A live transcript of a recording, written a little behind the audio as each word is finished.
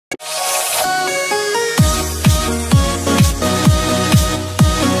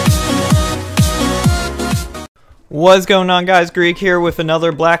What's going on, guys? Greek here with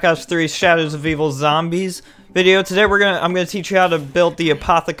another Black Ops 3 Shadows of Evil Zombies video. Today I'm gonna teach you how to build the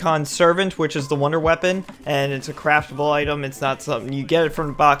Apothicon Servant, which is the wonder weapon, and it's a craftable item. It's not something you get it from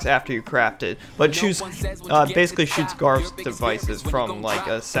the box after you craft it, but basically shoots Garth's devices from like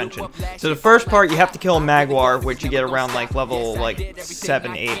Ascension. So the first part, you have to kill a Magwar, which you get around like level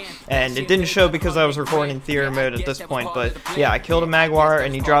 7, 8, and it didn't show because I was recording in theater mode at this point. But yeah, I killed a Magwar,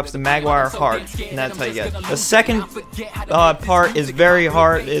 and he drops the Magwar heart, and that's how you get it. The second part is very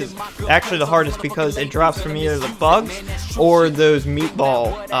hard. Is actually the hardest because it drops from either the bugs or those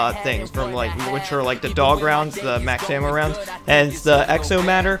meatball things from which are like the dog rounds, the max ammo rounds, and it's the exo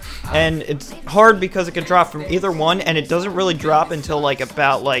matter. And it's hard because it can drop from either one, and it doesn't really drop until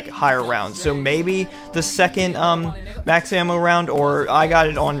about higher rounds. So maybe the second max ammo round, or I got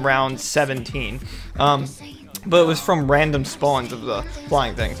it on round 17. But it was from random spawns of the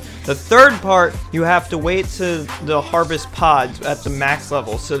flying things. The third part, you have to wait to the harvest pods at the max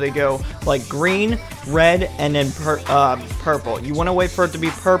level, so they go like green, red, and then purple. You want to wait for it to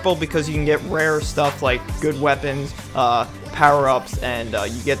be purple because you can get rare stuff like good weapons, power-ups, and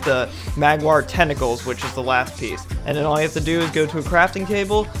you get the Magwar tentacles, which is the last piece. And then all you have to do is go to a crafting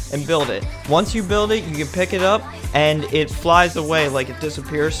table and build it. Once you build it, you can pick it up and it flies away, like it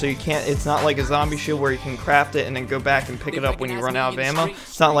disappears, so you can't, it's not like a zombie shield where you can craft it and then go back and pick it up when you run out of ammo.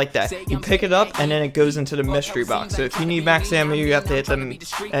 It's not like that. You pick it up and then it goes into the mystery box. So if you need max ammo, you have to hit them,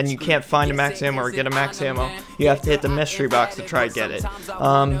 and you can't find a max ammo or get a max ammo, you have to hit the mystery box to try to get it.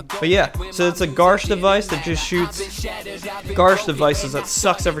 But yeah, so it's a Garth device that just shoots Garth devices, that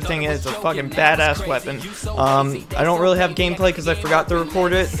sucks everything in. It's a fucking badass weapon. I don't really have gameplay because I forgot to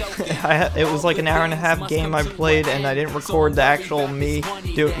record it. It was like an hour-and-a-half game I played, and I didn't record the actual me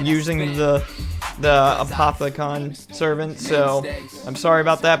using the Apothicon Servant, so I'm sorry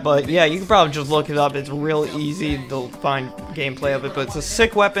about that. But yeah, you can probably just look it up. It's real easy to find gameplay of it, but it's a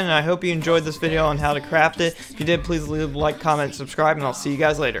sick weapon, and I hope you enjoyed this video on how to craft it. If you did, please leave a like, comment, subscribe, and I'll see you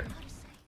guys later.